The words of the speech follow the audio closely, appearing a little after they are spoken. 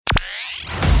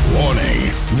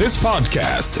This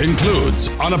podcast includes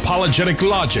unapologetic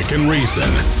logic and reason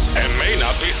and may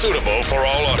not be suitable for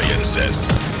all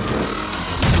audiences.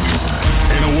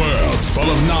 In a world full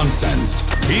of nonsense,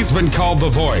 he's been called the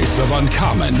voice of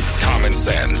uncommon common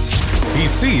sense. He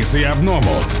sees the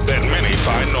abnormal that many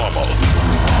find normal.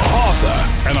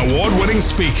 Author and award-winning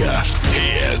speaker,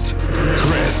 he is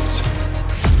Chris.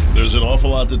 There's an awful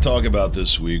lot to talk about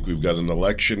this week. We've got an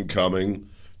election coming,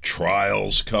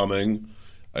 trials coming,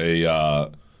 a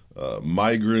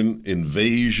migrant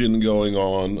invasion going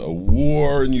on, a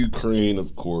war in Ukraine,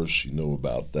 of course, you know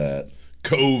about that.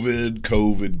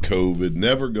 COVID,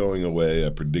 never going away. I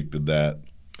predicted that.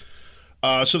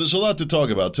 So there's a lot to talk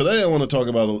about. Today I want to talk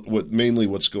about mainly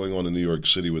what's going on in New York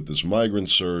City with this migrant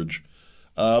surge,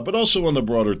 but also on the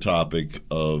broader topic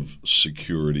of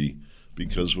security,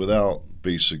 because without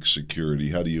basic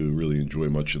security, how do you really enjoy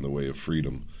much in the way of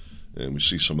freedom? And we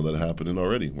see some of that happening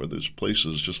already, where there's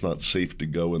places just not safe to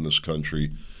go in this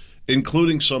country,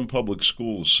 including some public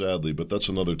schools, sadly, but that's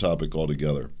another topic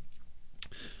altogether.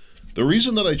 The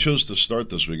reason that I chose to start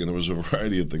this week, and there was a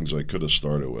variety of things I could have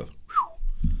started with,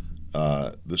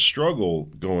 the struggle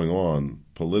going on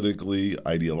politically,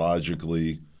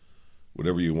 ideologically,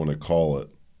 whatever you want to call it,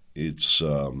 it's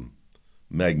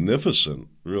magnificent,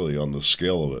 really, on the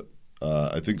scale of it.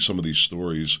 I think some of these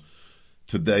stories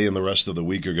today and the rest of the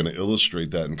week are going to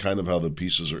illustrate that and kind of how the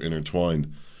pieces are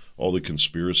intertwined, all the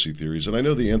conspiracy theories. And I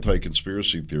know the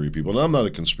anti-conspiracy theory people, and I'm not a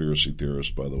conspiracy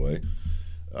theorist, by the way.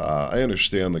 I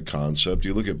understand the concept.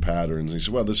 You look at patterns and you say,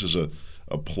 well, this is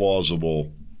a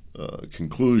plausible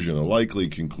conclusion, a likely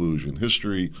conclusion,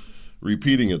 history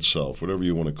repeating itself, whatever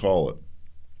you want to call it.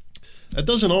 That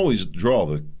doesn't always draw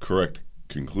the correct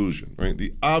conclusion, right?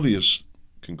 The obvious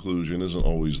conclusion isn't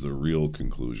always the real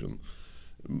conclusion,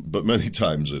 but many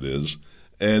times it is.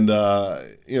 And,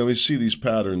 we see these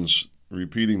patterns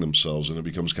repeating themselves, and it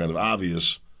becomes kind of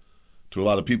obvious to a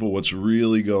lot of people what's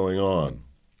really going on.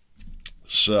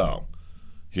 So,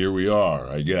 here we are,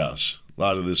 I guess. A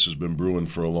lot of this has been brewing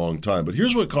for a long time. But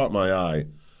here's what caught my eye,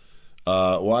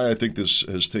 why I think this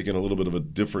has taken a little bit of a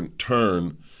different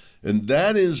turn, and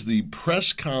that is the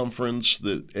press conference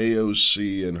that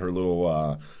AOC and her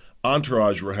little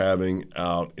entourage were having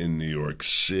out in New York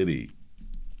City.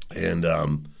 And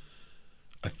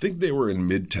I think they were in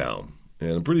Midtown,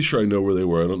 and I'm pretty sure I know where they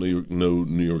were. I don't know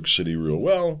New York City real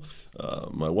well.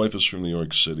 My wife is from New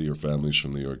York City. Her family's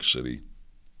from New York City.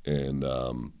 And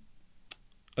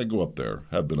I go up there,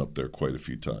 have been up there quite a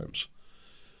few times.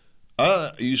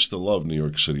 I used to love New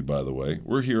York City, by the way.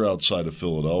 We're here outside of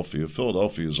Philadelphia.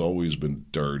 Philadelphia has always been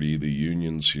dirty. The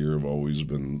unions here have always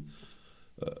been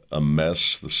a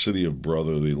mess. The city of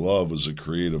brotherly love is a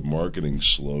creative marketing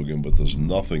slogan, but there's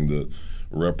nothing to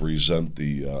represent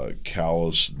the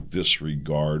callous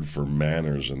disregard for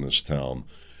manners in this town.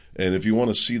 And if you want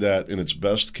to see that in its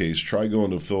best case, try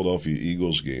going to a Philadelphia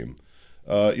Eagles game.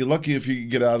 You're lucky if you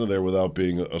get out of there without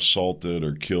being assaulted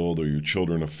or killed or your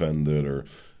children offended or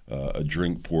a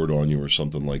drink poured on you or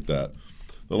something like that.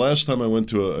 The last time I went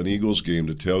to an Eagles game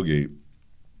to tailgate,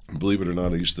 believe it or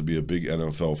not, I used to be a big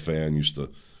NFL fan, used to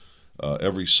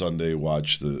every Sunday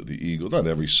watch the Eagles. Not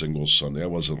every single Sunday. I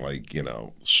wasn't like,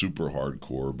 super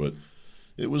hardcore, but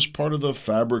it was part of the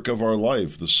fabric of our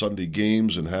life, the Sunday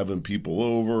games and having people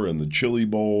over and the chili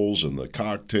bowls and the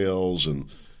cocktails, and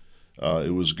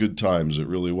it was good times. It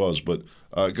really was. But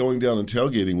going down and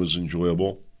tailgating was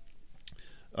enjoyable.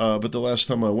 But the last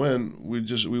time I went,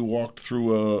 we walked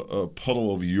through a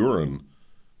puddle of urine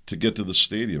to get to the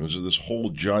stadium. It was this whole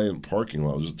giant parking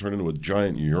lot. It was turned into a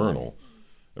giant urinal.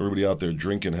 Everybody out there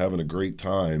drinking, having a great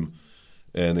time.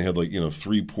 And they had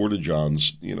 3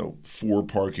 porta-johns, 4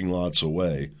 parking lots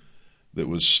away that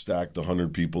was stacked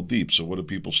 100 people deep. So what do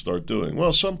people start doing?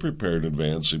 Well, some prepare in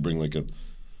advance. They bring a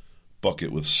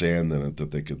bucket with sand in it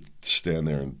that they could stand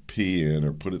there and pee in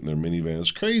or put it in their minivan.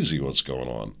 It's crazy what's going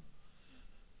on.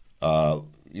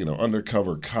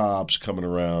 Undercover cops coming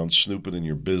around, snooping in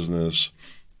your business.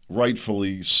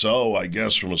 Rightfully so, I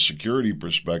guess, from a security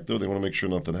perspective. They want to make sure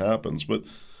nothing happens. But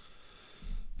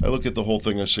I look at the whole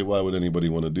thing, I say, why would anybody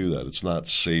want to do that? It's not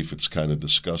safe. It's kind of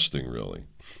disgusting, really.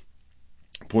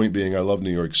 Point being, I love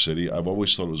New York City. I've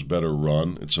always thought it was better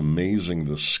run. It's amazing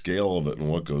the scale of it and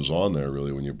what goes on there,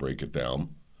 really, when you break it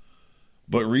down.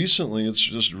 But recently, it's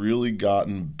just really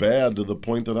gotten bad to the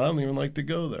point that I don't even like to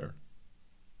go there.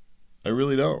 I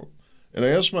really don't. And I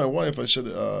asked my wife, I said,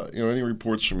 any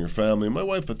reports from your family? And my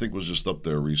wife, I think, was just up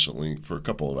there recently for a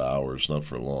couple of hours, not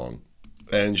for long.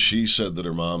 And she said that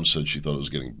her mom said she thought it was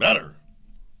getting better,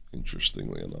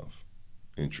 interestingly enough.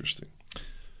 Interesting.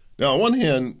 Now, on one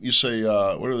hand, you say,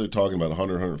 what are they talking about,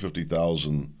 100,000,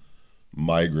 150,000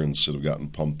 migrants that have gotten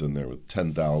pumped in there with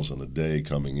 10,000 a day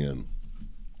coming in.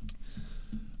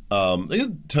 They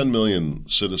had 10 million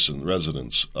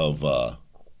residents of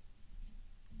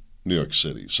New York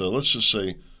City. So let's just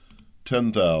say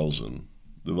 10,000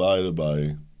 divided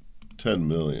by 10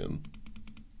 million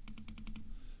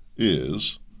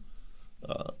is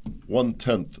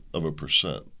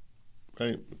 0.1%,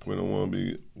 right? 0.01 would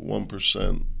be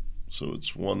 1%, so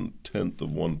it's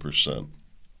 0.1%.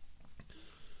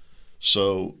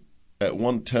 So at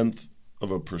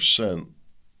 0.1%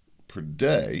 per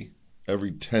day,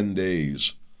 every 10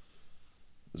 days,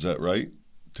 is that right?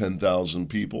 10,000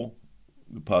 people,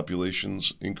 the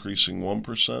population's increasing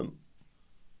 1%?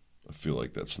 I feel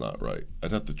like that's not right.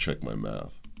 I'd have to check my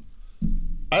math.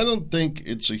 I don't think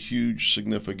it's a huge,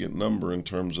 significant number in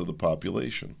terms of the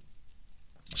population.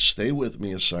 Stay with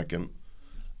me a second.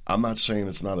 I'm not saying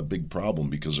it's not a big problem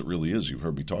because it really is. You've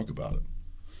heard me talk about it.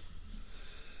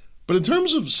 But in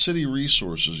terms of city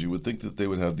resources, you would think that they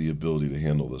would have the ability to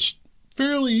handle this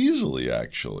fairly easily,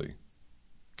 actually.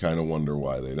 Kind of wonder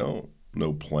why they don't.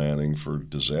 No planning for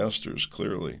disasters,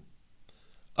 clearly.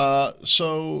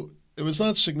 So it was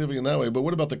not significant that way. But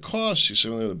what about the costs? You say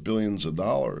they have billions of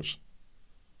dollars.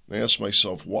 I ask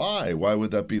myself, why? Why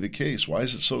would that be the case? Why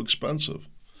is it so expensive?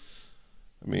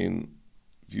 I mean,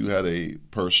 if you had a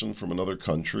person from another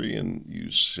country and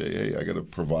you say, hey, I got to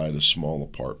provide a small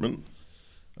apartment,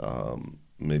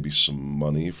 maybe some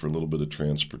money for a little bit of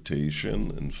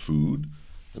transportation and food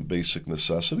and basic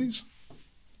necessities,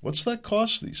 what's that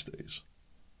cost these days?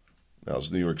 Now,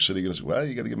 is New York City going to say, well,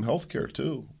 you got to give them health care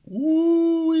too?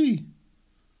 Woo-wee.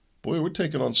 Boy, we're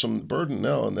taking on some burden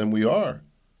now, and then we are.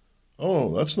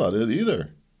 Oh, that's not it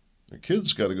either. The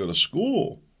kids got to go to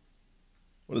school.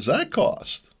 What does that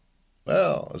cost?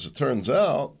 Well, as it turns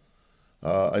out,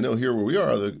 I know here where we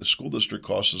are, the school district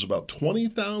cost is about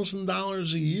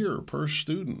 $20,000 a year per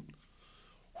student.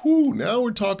 Whew, now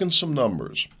we're talking some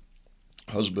numbers.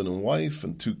 Husband and wife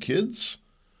and 2 kids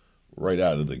right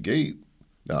out of the gate.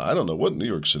 Now, I don't know what New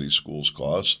York City schools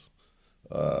cost.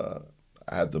 I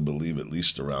had to believe at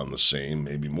least around the same,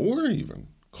 maybe more even,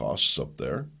 costs up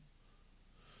there.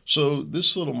 So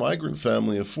this little migrant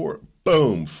family of 4,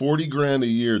 boom, $40,000 a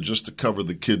year just to cover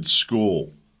the kids'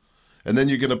 school. And then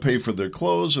you're going to pay for their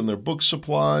clothes and their book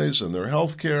supplies and their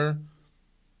health care.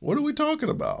 What are we talking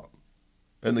about?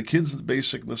 And the kids'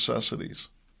 basic necessities.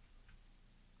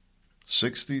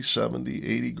 60, 70,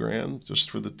 80 grand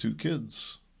just for the 2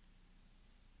 kids.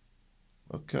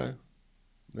 Okay.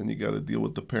 Then you got to deal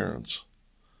with the parents.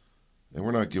 And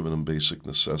we're not giving them basic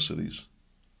necessities.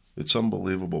 It's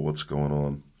unbelievable what's going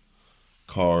on.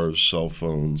 Cars, cell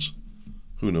phones,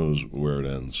 who knows where it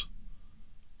ends.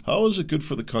 How is it good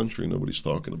for the country? Nobody's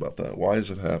talking about that. Why is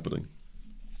it happening?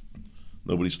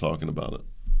 Nobody's talking about it.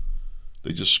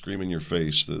 They just scream in your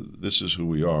face that this is who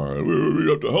we are. We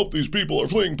have to help these people who are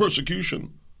fleeing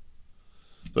persecution.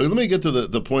 So let me get to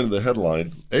the point of the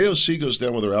headline. AOC goes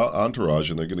down with her entourage,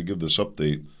 and they're going to give this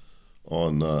update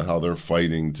on how they're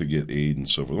fighting to get aid and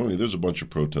so forth. I mean, there's a bunch of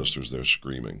protesters there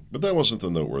screaming. But that wasn't the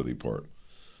noteworthy part.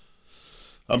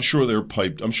 I'm sure they're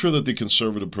piped. I'm sure that the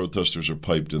conservative protesters are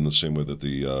piped in the same way that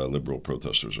the liberal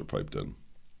protesters are piped in.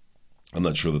 I'm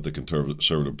not sure that the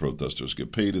conservative protesters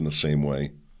get paid in the same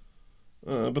way,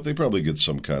 but they probably get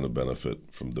some kind of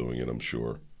benefit from doing it, I'm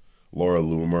sure. Laura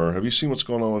Loomer, have you seen what's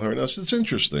going on with her? Now, it's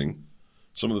interesting,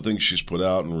 some of the things she's put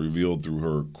out and revealed through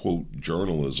her, quote,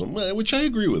 journalism, which I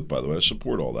agree with, by the way. I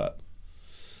support all that.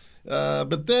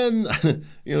 But then,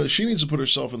 she needs to put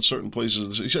herself in certain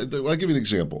places. I'll give you an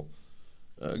example.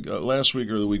 Last week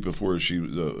or the week before, she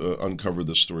uncovered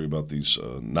this story about these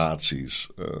Nazis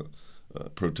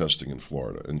protesting in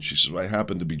Florida. And she says, I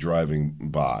happened to be driving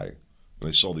by, and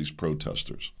I saw these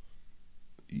protesters.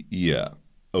 Yeah,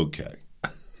 okay.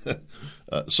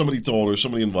 Somebody told her,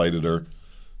 somebody invited her,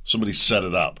 somebody set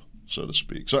it up, so to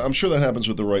speak. So I'm sure that happens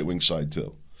with the right-wing side,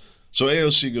 too. So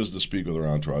AOC goes to speak with her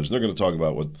entourage. They're going to talk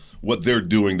about what they're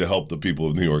doing to help the people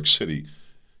of New York City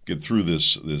get through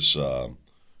this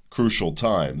crucial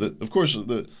time. That, of course,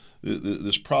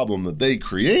 this problem that they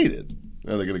created.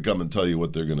 Now they're going to come and tell you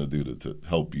what they're going to do to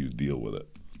help you deal with it.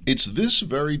 It's this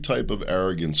very type of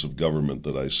arrogance of government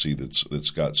that I see that's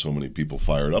got so many people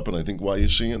fired up, and I think why you're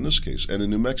seeing it in this case. And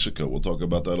in New Mexico, we'll talk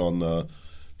about that on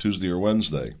Tuesday or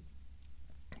Wednesday.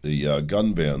 The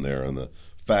gun ban there and the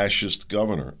fascist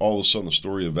governor. All of a sudden, the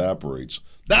story evaporates.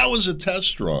 That was a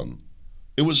test run.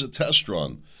 It was a test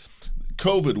run.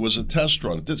 COVID was a test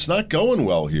run. It's not going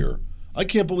well here. I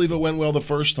can't believe it went well the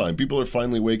first time. People are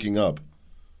finally waking up.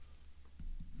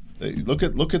 Look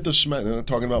at the smack. They're not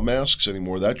talking about masks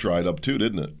anymore. That dried up too,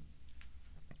 didn't it?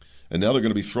 And now they're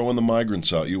going to be throwing the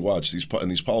migrants out. You watch, these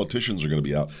politicians are going to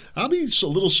be out. I'll be a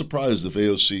little surprised if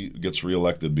AOC gets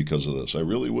reelected because of this. I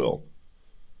really will.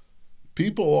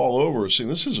 People all over are saying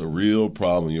this is a real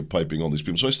problem. You're piping all these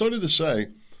people. So I started to say,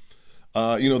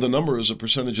 the number as a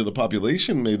percentage of the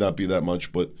population may not be that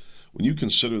much, but when you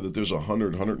consider that there's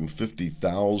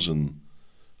 150,000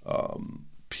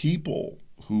 people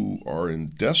who are in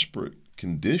desperate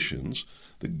conditions,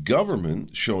 the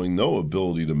government showing no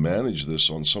ability to manage this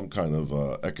on some kind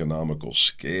of economical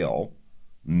scale,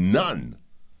 none.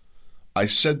 I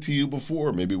said to you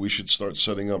before, maybe we should start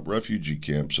setting up refugee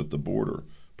camps at the border,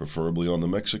 preferably on the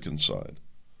Mexican side.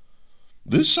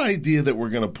 This idea that we're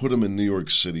going to put them in New York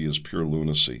City is pure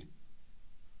lunacy.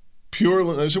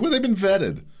 I said, well, they've been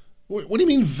vetted. What do you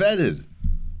mean vetted?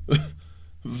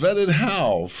 Vetted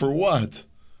how? For what?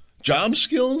 Job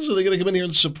skills? Are they going to come in here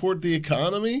and support the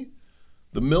economy?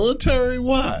 The military?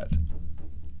 What?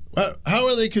 How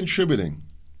are they contributing?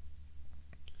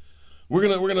 We're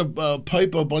gonna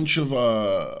pipe a bunch of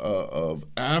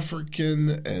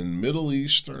African and Middle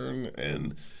Eastern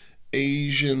and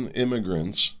Asian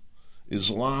immigrants,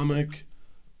 Islamic,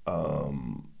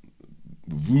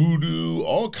 voodoo,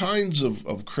 all kinds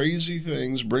of crazy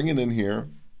things, bringing in here.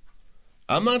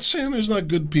 I'm not saying there's not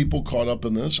good people caught up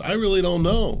in this. I really don't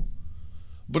know.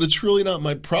 But it's really not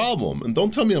my problem. And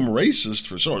don't tell me I'm racist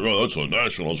for saying, oh, that's a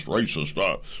nationalist racist.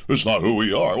 It's not who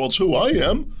we are. Well, it's who I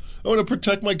am. I want to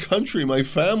protect my country, my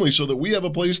family, so that we have a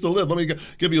place to live. Let me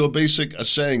give you a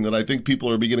saying that I think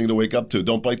people are beginning to wake up to.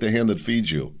 Don't bite the hand that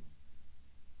feeds you.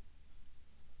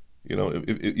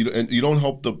 And you don't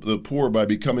help the poor by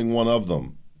becoming one of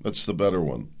them. That's the better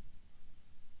one.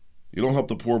 You don't help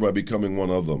the poor by becoming one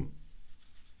of them.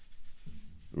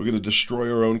 We're going to destroy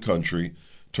our own country,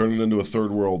 turn it into a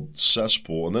third world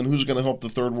cesspool, and then who's going to help the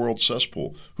third world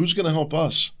cesspool? Who's going to help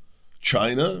us?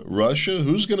 China? Russia?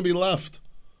 Who's going to be left?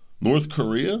 North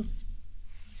Korea?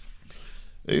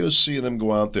 AOC and them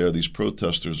go out there. These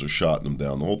protesters are shotting them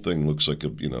down. The whole thing looks like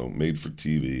made for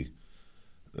TV.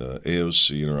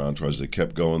 AOC and her entourage, they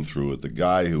kept going through it. The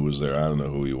guy who was there, I don't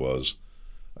know who he was.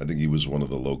 I think he was one of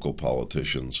the local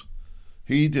politicians.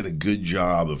 He did a good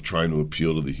job of trying to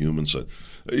appeal to the human side.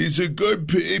 These are good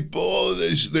people.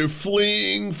 They're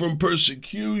fleeing from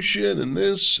persecution and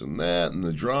this and that and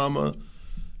the drama.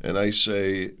 And I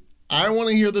say, I want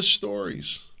to hear the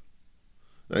stories.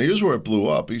 Now, here's where it blew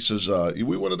up. He says,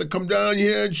 we wanted to come down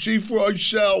here and see for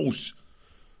ourselves.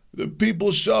 The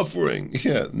people suffering.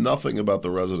 Yeah, nothing about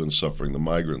the residents suffering. The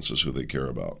migrants is who they care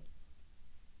about.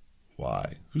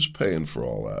 Why? Who's paying for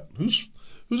all that? Who's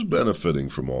benefiting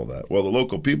from all that? Well, the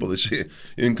local people, they say, you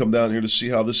didn't come down here to see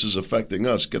how this is affecting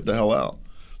us. Get the hell out.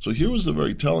 So here was the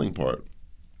very telling part.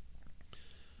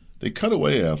 They cut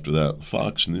away after that,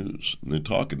 Fox News, and they're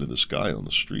talking to this guy on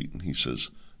the street, and he says,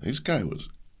 this guy was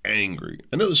angry.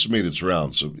 I know this made its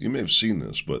rounds, so you may have seen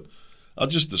this, but I'll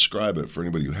just describe it for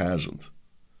anybody who hasn't.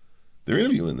 They're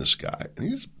interviewing this guy, and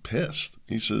he's pissed.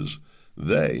 He says,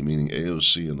 they, meaning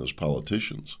AOC and those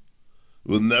politicians,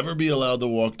 will never be allowed to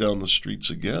walk down the streets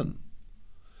again.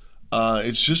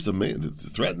 It's just amazing. It's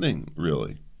threatening,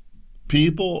 really.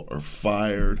 People are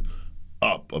fired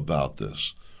up about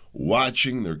this,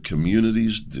 watching their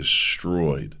communities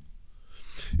destroyed.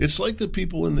 It's like the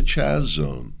people in the Chaz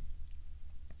zone.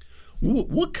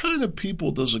 What kind of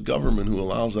people does a government who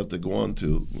allows that to go on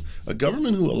to? A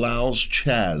government who allows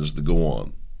Chaz to go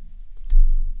on.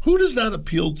 Who does that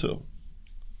appeal to in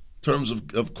terms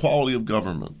of quality of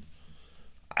government?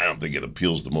 I don't think it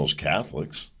appeals to most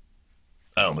Catholics.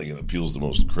 I don't think it appeals to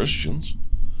most Christians.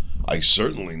 I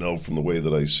certainly know from the way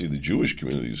that I see the Jewish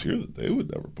communities here that they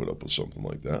would never put up with something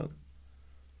like that.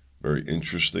 Very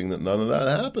interesting that none of that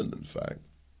happened, in fact.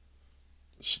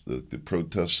 The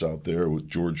protests out there with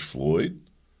George Floyd,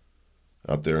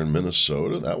 out there in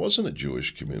Minnesota, that wasn't a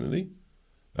Jewish community.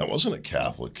 That wasn't a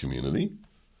Catholic community.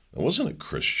 That wasn't a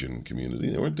Christian community.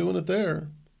 They weren't doing it there.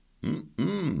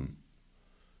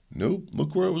 Nope.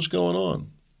 Look where it was going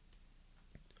on.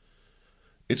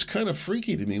 It's kind of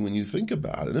freaky to me when you think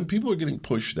about it. And then people are getting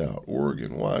pushed out.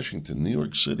 Oregon, Washington, New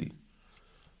York City.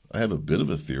 I have a bit of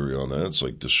a theory on that. It's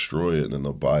like destroy it and then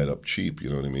they'll buy it up cheap.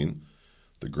 You know what I mean?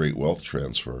 The great wealth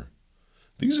transfer.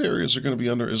 These areas are going to be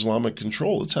under Islamic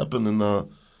control. It's happened in and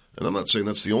I'm not saying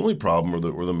that's the only problem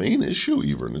or the main issue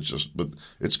even. But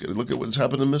look at what's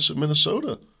happened in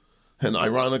Minnesota. And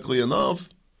ironically enough,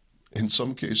 in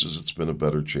some cases it's been a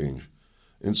better change.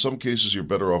 In some cases you're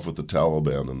better off with the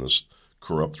Taliban than this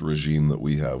corrupt regime that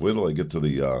we have. Wait till I get to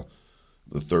the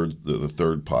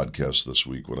third podcast this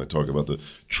week when I talk about the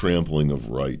trampling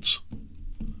of rights.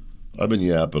 I've been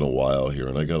yapping a while here,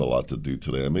 and I got a lot to do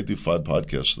today. I may do 5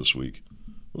 podcasts this week.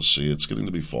 We'll see. It's getting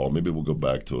to be fall. Maybe we'll go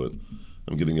back to it.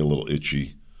 I'm getting a little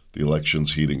itchy. The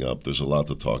election's heating up. There's a lot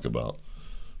to talk about.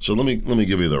 So let me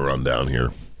give you the rundown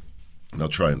here, and I'll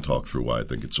try and talk through why I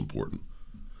think it's important.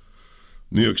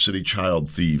 New York City child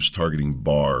thieves targeting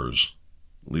bars,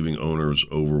 leaving owners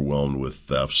overwhelmed with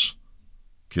thefts.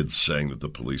 Kids saying that the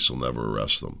police will never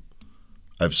arrest them.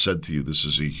 I've said to you, this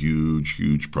is a huge,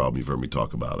 huge problem. You've heard me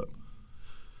talk about it.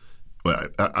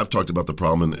 But I've talked about the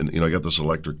problem, and I got this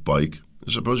electric bike.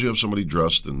 Suppose you have somebody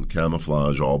dressed in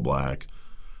camouflage, all black,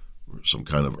 or some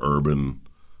kind of urban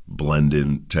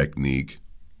blend-in technique.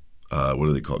 What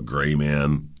do they call it? Gray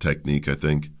man technique, I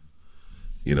think.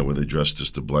 Where they dress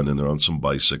just to blend in. They're on some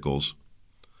bicycles.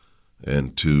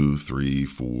 And 2, 3,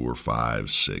 4, 5,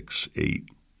 6, 8,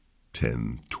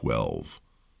 10, 12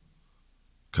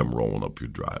 come rolling up your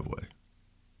driveway.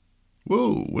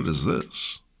 Whoa, what is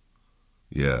this?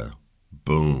 Yeah,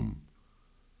 boom.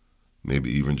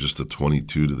 Maybe even just a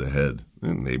 22 to the head.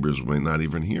 And neighbors may not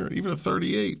even hear it. Even a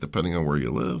 38, depending on where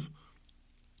you live.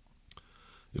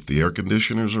 If the air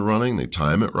conditioners are running, they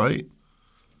time it right.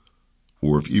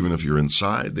 Or even if you're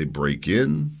inside, they break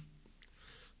in.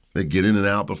 They get in and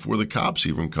out before the cops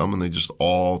even come, and they just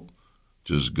all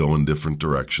just go in different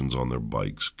directions on their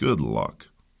bikes. Good luck.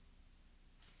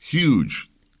 Huge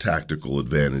tactical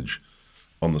advantage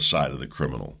on the side of the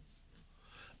criminal.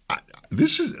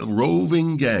 This is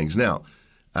roving gangs. Now,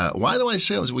 why do I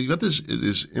say this? Well, you got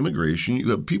this immigration.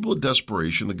 You have people of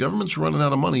desperation. The government's running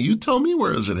out of money. You tell me,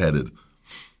 where is it headed?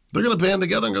 They're going to band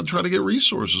together and go try to get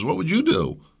resources. What would you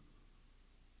do?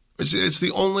 It's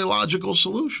the only logical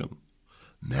solution.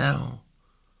 Now,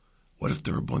 what if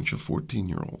they're a bunch of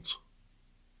 14-year-olds?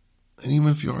 And even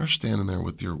if you are standing there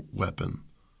with your weapon,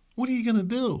 what are you going to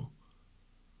do?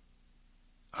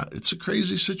 It's a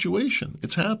crazy situation.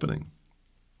 It's happening.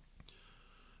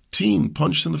 Teen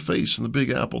punched in the face in the Big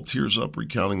Apple, tears up,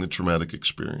 recounting the traumatic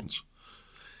experience.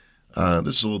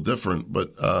 This is a little different,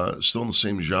 but still in the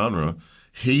same genre.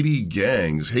 Haiti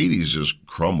gangs. Haiti's just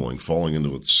crumbling, falling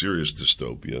into a serious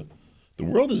dystopia. The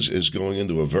world is going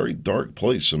into a very dark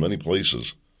place in many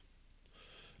places.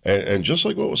 And just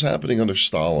like what was happening under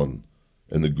Stalin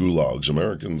and the gulags,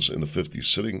 Americans in the 50s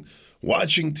sitting,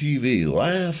 watching TV,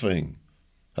 laughing,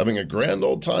 having a grand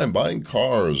old time, buying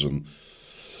cars and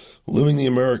living the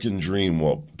American dream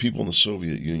while people in the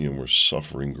Soviet Union were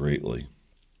suffering greatly.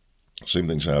 Same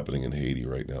thing's happening in Haiti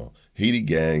right now. Haiti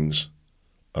gangs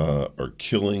are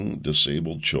killing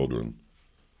disabled children,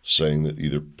 saying that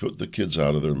either put the kids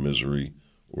out of their misery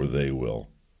or they will.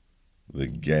 The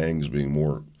gangs being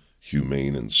more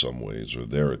humane in some ways, or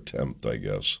their attempt, I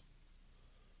guess.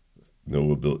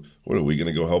 No ability. What, are we going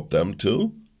to go help them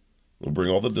too? We'll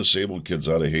bring all the disabled kids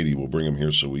out of Haiti. We'll bring them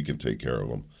here so we can take care of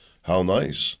them. How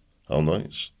nice. How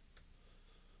nice.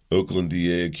 Oakland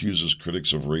DA accuses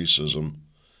critics of racism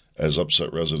as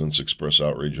upset residents express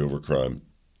outrage over crime.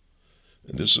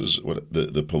 And this is what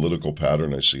the political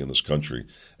pattern I see in this country,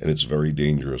 and it's very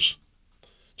dangerous.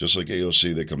 Just like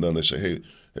AOC, they come down, they say, hey,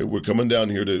 we're coming down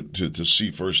here to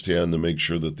see firsthand to make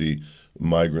sure that the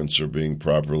migrants are being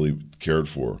properly cared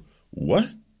for. What?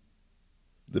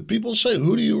 The people say,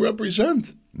 who do you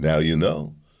represent? Now you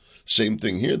know. Same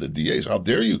thing here, the DAs. How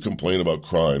dare you complain about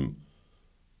crime?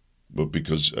 But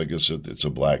because I guess it's a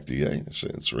black DA, they say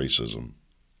it's racism.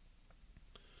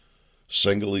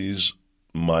 Senegalese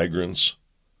migrants,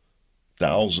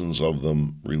 thousands of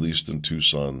them released in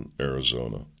Tucson,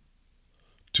 Arizona.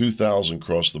 2,000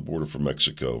 crossed the border from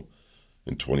Mexico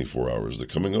in 24 hours. They're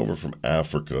coming over from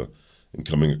Africa and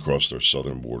coming across their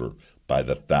southern border by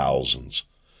the thousands.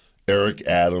 Eric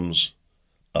Adams,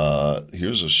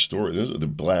 here's a story. They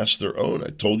blast their own. I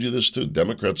told you this too.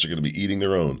 Democrats are going to be eating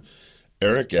their own.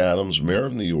 Eric Adams, mayor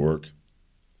of New York,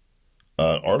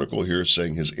 article here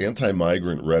saying his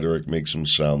anti-migrant rhetoric makes him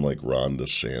sound like Ron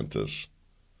DeSantis.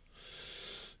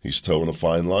 He's towing a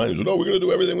fine line. He said, we're going to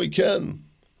do everything we can.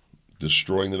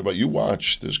 Destroying it. But you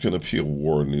watch, there's going to be a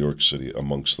war in New York City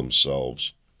amongst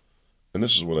themselves. And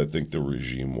this is what I think the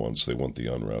regime wants. They want the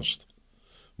unrest.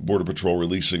 Border Patrol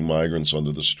releasing migrants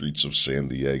onto the streets of San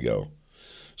Diego.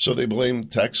 So they blame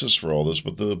Texas for all this,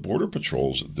 but the Border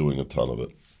Patrol's doing a ton of it.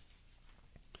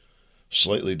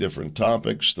 Slightly different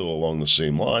topic, still along the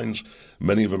same lines.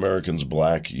 Many of Americans'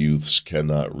 black youths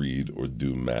cannot read or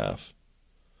do math.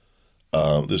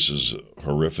 This is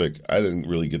horrific. I didn't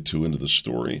really get too into the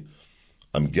story.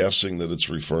 I'm guessing that it's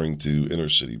referring to inner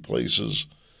city places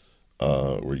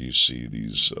where you see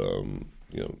these,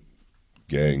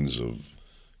 gangs of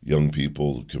young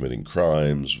people committing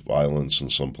crimes, violence in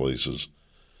some places,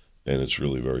 and it's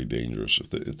really very dangerous.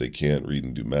 If they can't read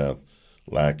and do math,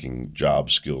 lacking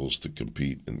job skills to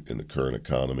compete in the current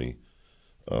economy,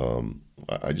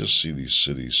 I just see these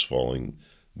cities falling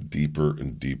deeper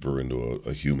and deeper into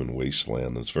a human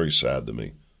wasteland. That's very sad to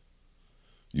me.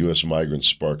 U.S. migrants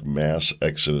spark mass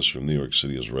exodus from New York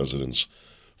City as residents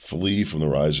flee from the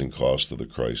rising cost of the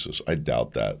crisis. I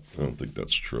doubt that. I don't think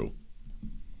that's true.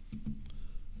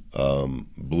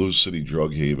 Blue City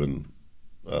drug haven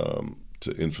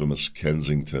to infamous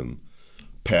Kensington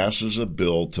passes a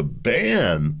bill to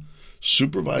ban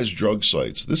supervised drug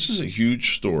sites. This is a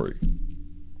huge story.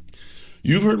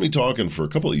 You've heard me talking for a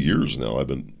couple of years now.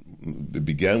 It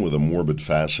began with a morbid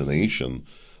fascination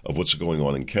of what's going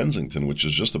on in Kensington, which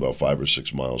is just about 5 or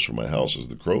 6 miles from my house as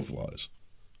the crow flies.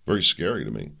 Very scary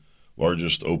to me.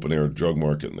 Largest open-air drug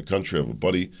market in the country. I have a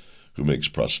buddy who makes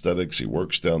prosthetics. He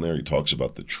works down there. He talks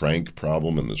about the trank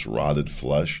problem and this rotted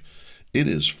flesh. It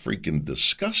is freaking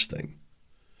disgusting.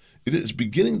 It is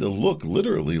beginning to look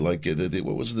literally like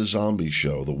what was the zombie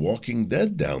show, The Walking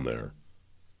Dead down there.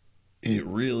 It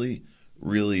really,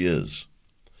 really is.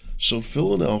 So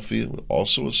Philadelphia,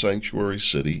 also a sanctuary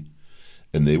city,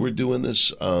 and they were doing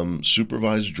this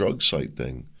supervised drug site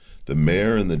thing. The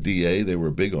mayor and the DA, they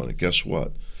were big on it. Guess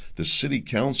what? The city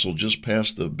council just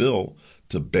passed a bill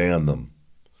to ban them.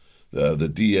 The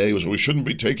DA was, we shouldn't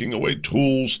be taking away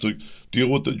tools to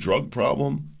deal with the drug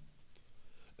problem.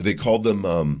 They called them,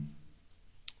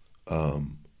 what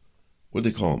do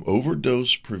they call them?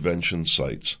 Overdose prevention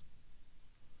sites.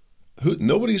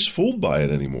 Nobody's fooled by it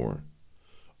anymore.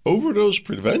 Overdose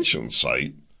prevention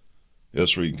site?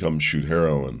 That's where you can come shoot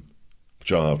heroin, but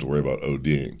you don't have to worry about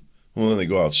ODing. Well, then they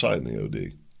go outside and they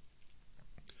OD.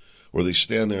 Or they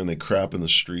stand there and they crap in the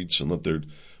streets and let their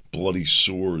bloody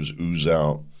sores ooze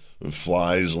out, and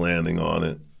flies landing on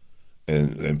it,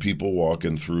 and people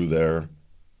walking through there.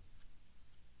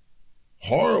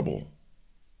 Horrible.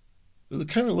 It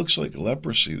kind of looks like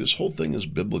leprosy. This whole thing is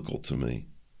biblical to me.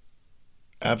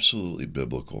 Absolutely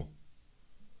biblical.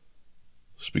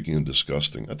 Speaking of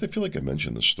disgusting, I feel like I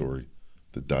mentioned this story.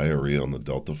 The diarrhea on the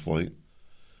Delta flight.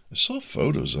 I saw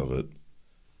photos of it,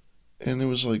 and it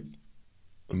was like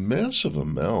a massive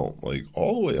amount, like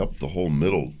all the way up the whole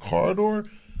middle corridor.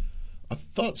 I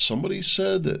thought somebody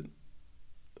said that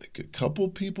like a couple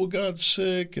people got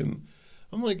sick, and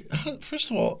I'm like, first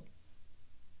of all,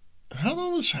 how did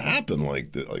all this happen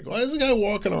like that? Like, why is the guy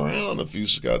walking around if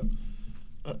he's got,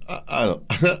 I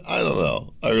don't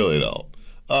know. I really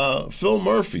don't. Phil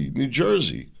Murphy, New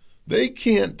Jersey. They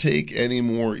can't take any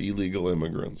more illegal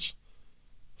immigrants.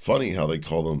 Funny how they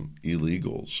call them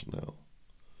illegals now.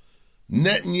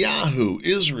 Netanyahu,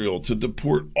 Israel, to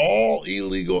deport all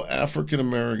illegal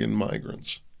African-American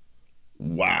migrants.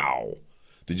 Wow.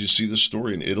 Did you see the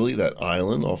story in Italy, that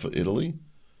island off of Italy?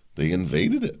 They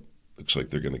invaded it. Looks like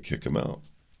they're going to kick them out.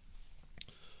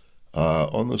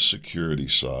 On the security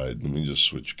side, let me just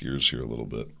switch gears here a little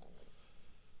bit.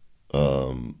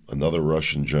 Another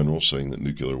Russian general saying that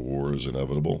nuclear war is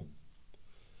inevitable.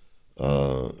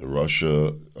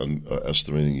 Russia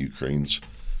estimating Ukraine's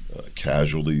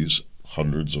casualties,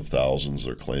 hundreds of thousands,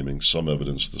 they're claiming. Some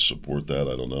evidence to support that,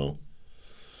 I don't know.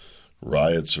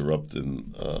 Riots erupt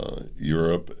in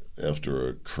Europe after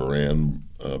a Koran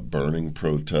burning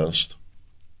protest.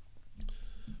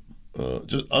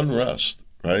 Just unrest,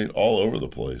 right? All over the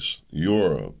place.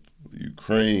 Europe,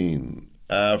 Ukraine,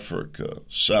 Africa,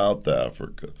 South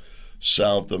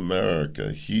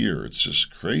America, here. It's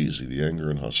just crazy, the anger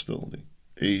and hostility.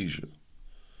 Asia,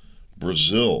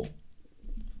 Brazil,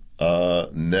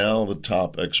 now the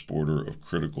top exporter of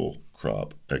critical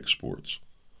crop exports.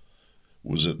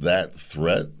 Was it that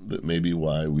threat that maybe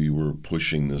why we were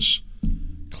pushing this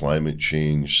climate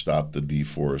change, stop the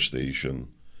deforestation,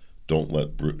 don't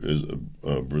let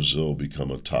Brazil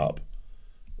become a top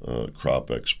crop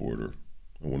exporter?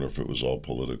 I wonder if it was all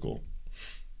political.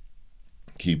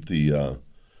 Keep the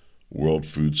world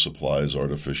food supplies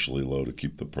artificially low to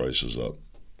keep the prices up.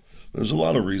 There's a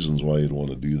lot of reasons why you'd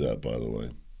want to do that, by the way.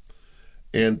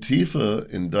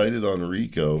 Antifa indicted on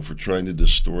RICO for trying to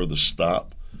distort the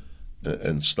stop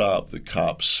the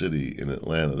cop city in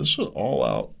Atlanta. This was an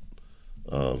all-out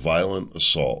violent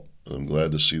assault. And I'm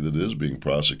glad to see that it is being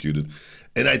prosecuted.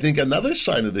 And I think another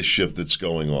sign of this shift that's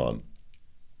going on,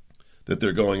 that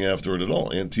they're going after it at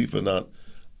all. Antifa not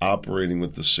operating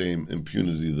with the same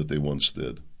impunity that they once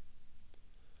did.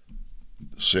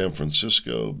 San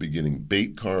Francisco beginning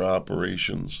bait car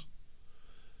operations.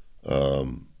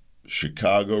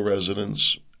 Chicago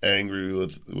residents angry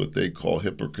with what they call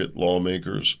hypocrite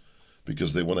lawmakers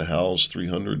because they want to house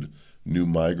 300 new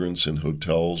migrants in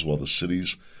hotels while the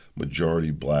city's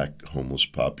majority black homeless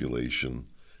population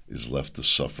is left to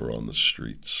suffer on the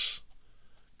streets.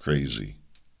 Crazy.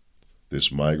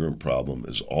 This migrant problem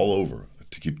is all over.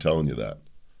 To keep telling you that.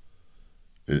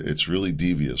 It's really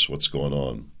devious what's going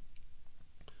on.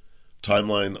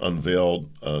 Timeline unveiled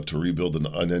to rebuild the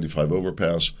I-95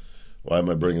 overpass. Why am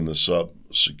I bringing this up?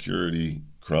 Security,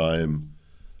 crime.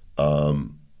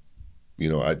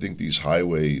 I think these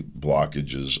highway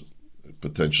blockages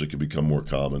potentially could become more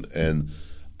common. And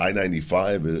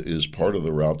I-95 is part of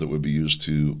the route that would be used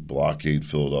to blockade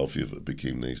Philadelphia if it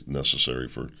became necessary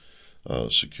for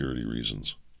security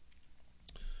reasons.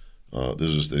 This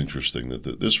is just interesting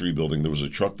that this rebuilding, there was a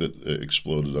truck that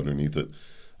exploded underneath it.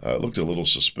 It looked a little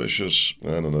suspicious.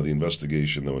 I don't know, the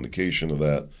investigation, no indication of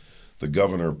that. The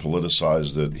governor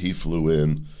politicized it. He flew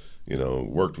in,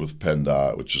 worked with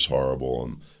PennDOT, which is horrible,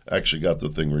 and actually got the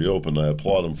thing reopened. I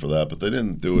applaud him for that, but they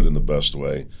didn't do it in the best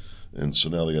way. And so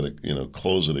now they got to,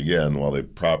 close it again while they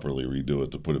properly redo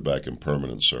it to put it back in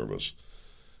permanent service.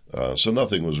 So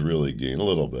nothing was really gained, a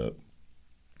little bit.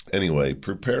 Anyway,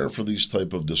 prepare for these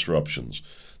type of disruptions.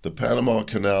 The Panama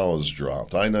Canal is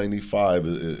dropped. I-95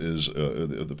 is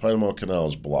the Panama Canal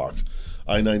is blocked.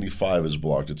 I-95 is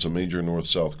blocked. It's a major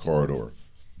north-south corridor.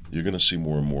 You're going to see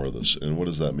more and more of this. And what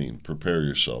does that mean? Prepare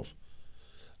yourself.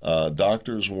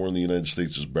 Doctors warn the United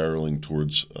States is barreling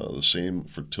towards the same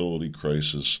fertility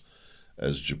crisis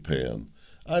as Japan.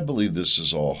 I believe this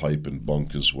is all hype and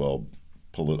bunk as well.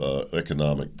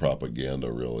 Economic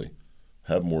propaganda, really.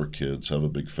 Have more kids, have a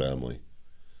big family.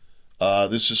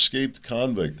 This escaped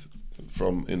convict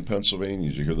in Pennsylvania.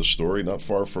 Did you hear the story? Not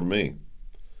far from me.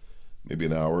 Maybe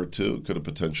an hour or two. Could have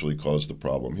potentially caused the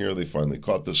problem here. They finally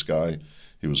caught this guy.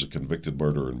 He was a convicted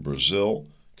murderer in Brazil,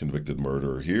 convicted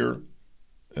murderer here.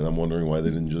 And I'm wondering why they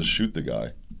didn't just shoot the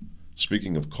guy.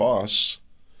 Speaking of costs,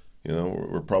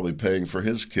 we're probably paying for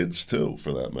his kids too,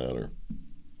 for that matter.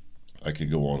 I could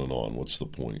go on and on. What's the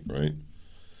point, right?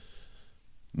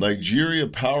 Nigeria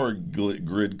power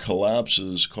grid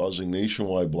collapses, causing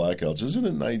nationwide blackouts. Isn't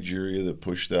it Nigeria that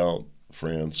pushed out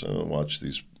France? I don't watch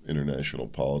these international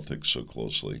politics so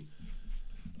closely.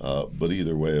 But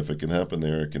either way, if it can happen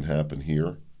there, it can happen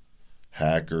here.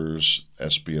 Hackers,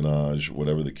 espionage,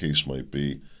 whatever the case might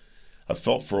be. I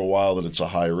felt for a while that it's a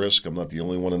high risk. I'm not the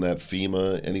only one in that.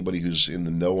 FEMA, anybody who's in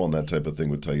the know on that type of thing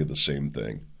would tell you the same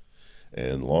thing.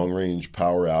 And long-range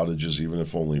power outages, even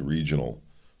if only regional,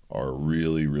 are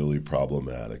really, really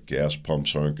problematic. Gas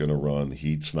pumps aren't going to run.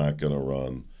 Heat's not going to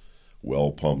run.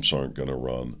 Well pumps aren't going to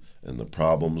run. And the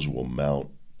problems will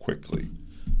mount quickly.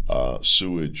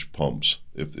 Sewage pumps,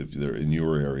 if they're in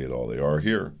your area at all, they are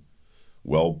here.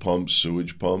 Well pumps,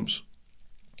 sewage pumps,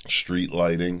 street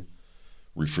lighting,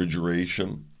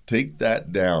 refrigeration. Take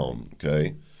that down,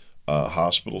 okay?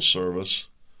 Hospital service,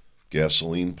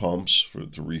 gasoline pumps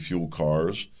to refuel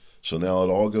cars. So now it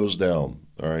all goes down,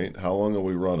 all right? How long are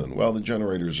we running? Well, the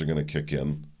generators are going to kick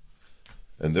in,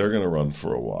 and they're going to run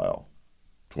for a while.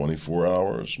 24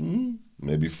 hours,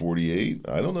 maybe 48,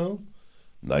 I don't know.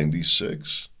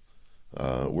 96.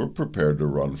 We're prepared to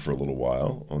run for a little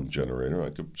while on generator. I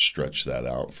could stretch that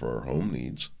out for our home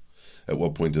needs. At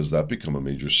what point does that become a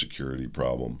major security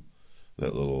problem?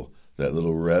 That little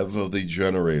rev of the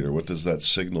generator, what does that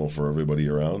signal for everybody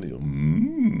around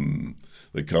you?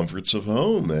 The comforts of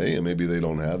home, eh? And maybe they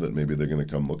don't have it. Maybe they're going to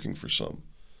come looking for some.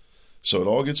 So it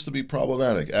all gets to be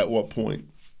problematic. At what point?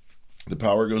 The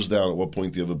power goes down. At what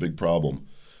point do you have a big problem?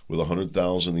 With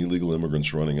 100,000 illegal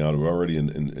immigrants running out who are already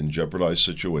in jeopardized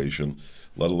situation,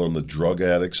 let alone the drug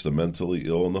addicts, the mentally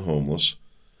ill, and the homeless,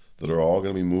 that are all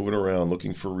going to be moving around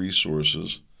looking for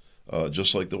resources,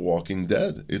 just like The Walking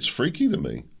Dead. It's freaky to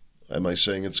me. Am I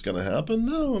saying it's going to happen?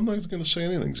 No, I'm not going to say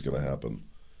anything's going to happen.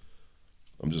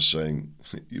 I'm just saying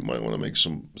you might want to make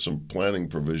some planning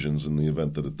provisions in the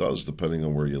event that it does, depending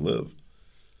on where you live.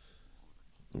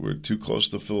 We're too close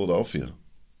to Philadelphia.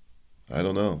 I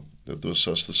don't know. You have to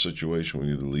assess the situation.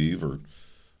 We either leave or,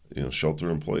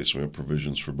 shelter in place. We have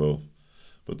provisions for both.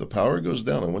 But the power goes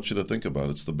down. I want you to think about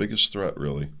it. It's the biggest threat,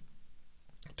 really.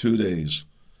 2 days.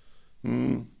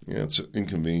 It's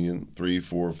inconvenient. 3,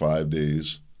 4, 5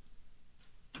 days.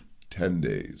 10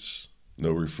 days.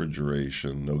 No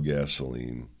refrigeration, no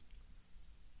gasoline.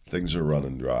 Things are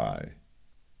running dry.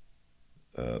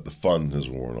 The fun has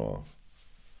worn off.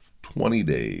 20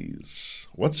 days.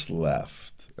 What's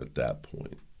left at that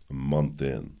point? A month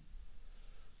in.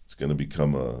 It's going to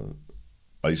become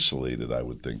isolated, I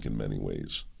would think, in many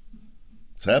ways.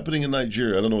 It's happening in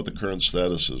Nigeria. I don't know what the current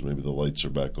status is. Maybe the lights are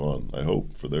back on. I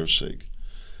hope, for their sake.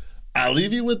 I'll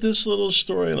leave you with this little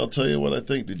story, and I'll tell you what I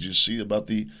think. Did you see about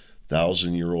the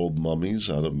 1,000-year-old mummies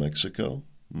out of Mexico?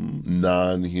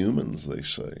 Non-humans, they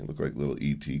say. Look like little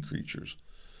E.T. creatures.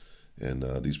 And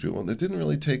these people, they didn't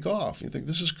really take off. You think,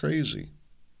 this is crazy.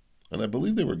 And I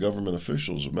believe they were government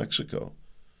officials of Mexico.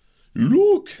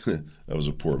 Look. That was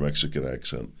a poor Mexican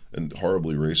accent and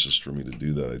horribly racist for me to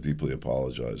do that. I deeply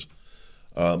apologize.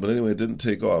 But anyway, it didn't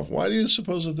take off. Why do you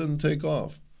suppose it didn't take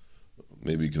off?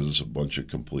 Maybe because it's a bunch of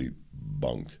complete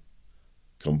bunk.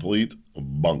 Complete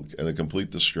bunk and a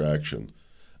complete distraction.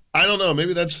 I don't know.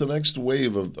 Maybe that's the next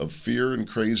wave of fear and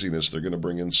craziness. They're going to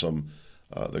bring in some.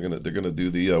 They're going to do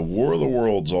the War of the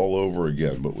Worlds all over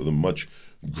again, but with a much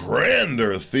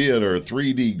grander theater,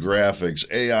 3D graphics,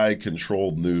 AI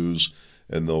controlled news,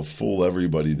 and they'll fool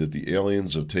everybody that the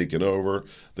aliens have taken over.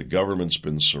 The government's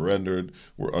been surrendered.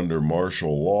 We're under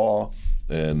martial law,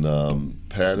 and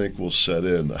panic will set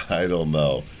in. I don't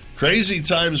know. Crazy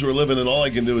times we're living in. All I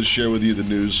can do is share with you the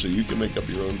news so you can make up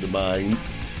your own mind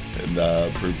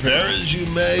and prepare as you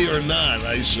may or not,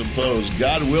 I suppose.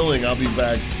 God willing, I'll be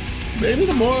back maybe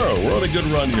tomorrow. We're on a good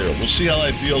run here. We'll see how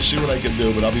I feel, see what I can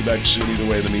do, but I'll be back soon either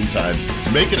way. In the meantime,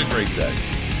 make it a great day.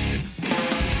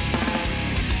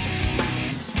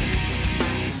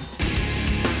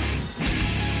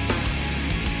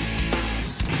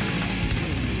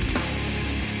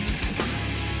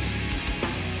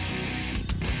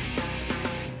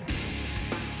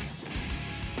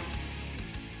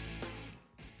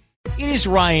 It is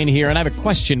Ryan here, and I have a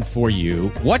question for you.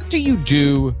 What do you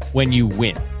do when you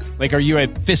win? Like, are you a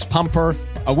fist pumper,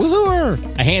 a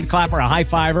woohooer, a hand clapper, a high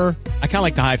fiver? I kind of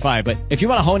like the high five, but if you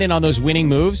want to hone in on those winning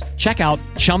moves, check out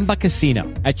Chumba Casino.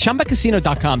 At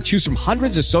ChumbaCasino.com, choose from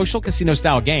hundreds of social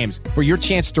casino-style games for your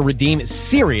chance to redeem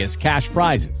serious cash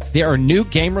prizes. There are new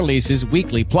game releases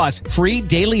weekly, plus free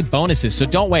daily bonuses, so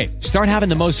don't wait. Start having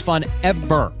the most fun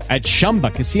ever at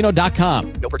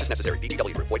ChumbaCasino.com. No purchase necessary.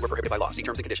 VGW Group. Void where prohibited by law. See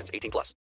terms and conditions. 18+.